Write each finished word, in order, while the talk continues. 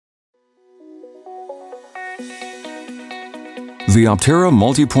The Opterra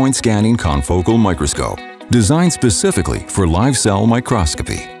Multipoint Scanning Confocal Microscope, designed specifically for live cell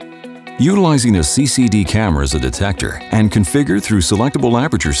microscopy. Utilizing a CCD camera as a detector and configured through selectable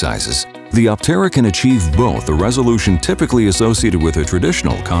aperture sizes, the Opterra can achieve both the resolution typically associated with a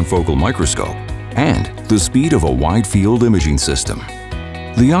traditional confocal microscope and the speed of a wide-field imaging system.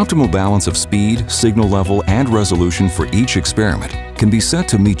 The optimal balance of speed, signal level, and resolution for each experiment can be set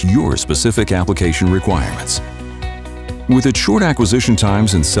to meet your specific application requirements. With its short acquisition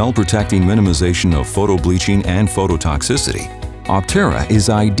times and cell-protecting minimization of photobleaching and phototoxicity, Opterra is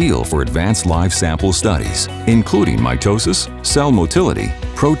ideal for advanced live sample studies, including mitosis, cell motility,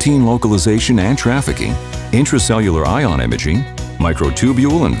 protein localization and trafficking, intracellular ion imaging,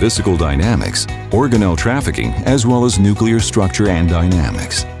 microtubule and vesicle dynamics, organelle trafficking, as well as nuclear structure and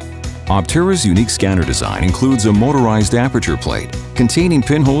dynamics. Opterra's unique scanner design includes a motorized aperture plate containing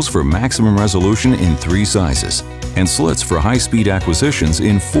pinholes for maximum resolution in 3 sizes and slits for high-speed acquisitions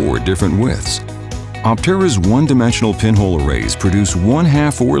in 4 different widths. Opterra's one-dimensional pinhole arrays produce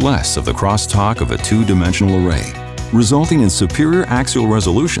 1/2 or less of the crosstalk of a 2-dimensional array, resulting in superior axial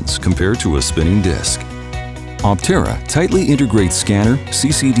resolutions compared to a spinning disc. Opterra tightly integrates scanner,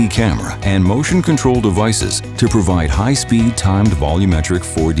 CCD camera, and motion control devices to provide high-speed timed volumetric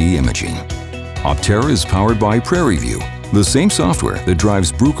 4D imaging. Opterra is powered by Prairie View, the same software that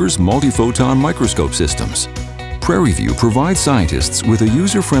drives Bruker's multiphoton microscope systems. Prairie View provides scientists with a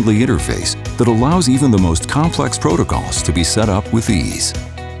user-friendly interface that allows even the most complex protocols to be set up with ease.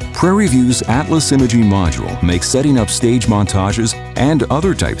 Prairie View's Atlas imaging module makes setting up stage montages and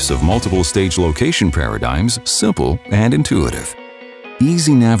other types of multiple stage location paradigms simple and intuitive.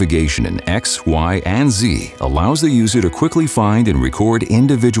 Easy navigation in X, Y, and Z allows the user to quickly find and record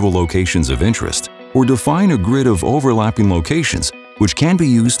individual locations of interest or define a grid of overlapping locations which can be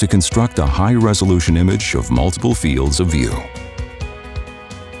used to construct a high-resolution image of multiple fields of view.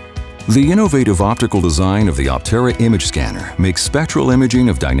 The innovative optical design of the Opterra image scanner makes spectral imaging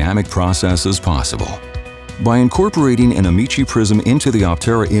of dynamic processes possible. By incorporating an Amici prism into the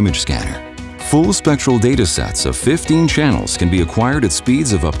Opterra image scanner, full spectral datasets of 15 channels can be acquired at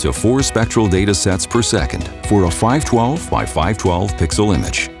speeds of up to 4 spectral datasets per second for a 512 by 512 pixel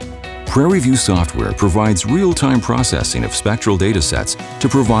image. Prairie View software provides real-time processing of spectral datasets to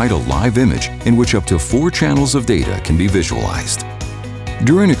provide a live image in which up to 4 channels of data can be visualized.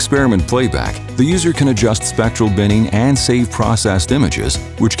 During experiment playback, the user can adjust spectral binning and save processed images,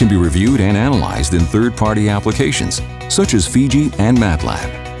 which can be reviewed and analyzed in third-party applications, such as Fiji and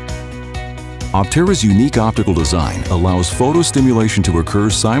MATLAB. Opterra's unique optical design allows photostimulation to occur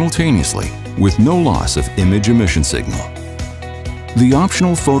simultaneously with no loss of image emission signal. The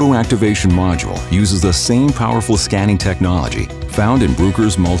optional photo activation module uses the same powerful scanning technology found in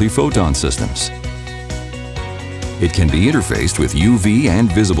Bruker's multiphoton systems. It can be interfaced with UV and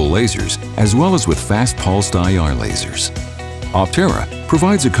visible lasers, as well as with fast-pulsed IR lasers. Opterra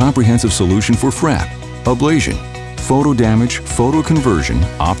provides a comprehensive solution for FRAP, ablation, photo damage, photo conversion,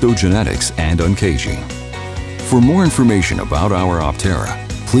 optogenetics, and uncaging. For more information about our Opterra,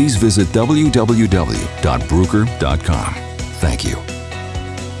 please visit www.bruker.com. Thank you.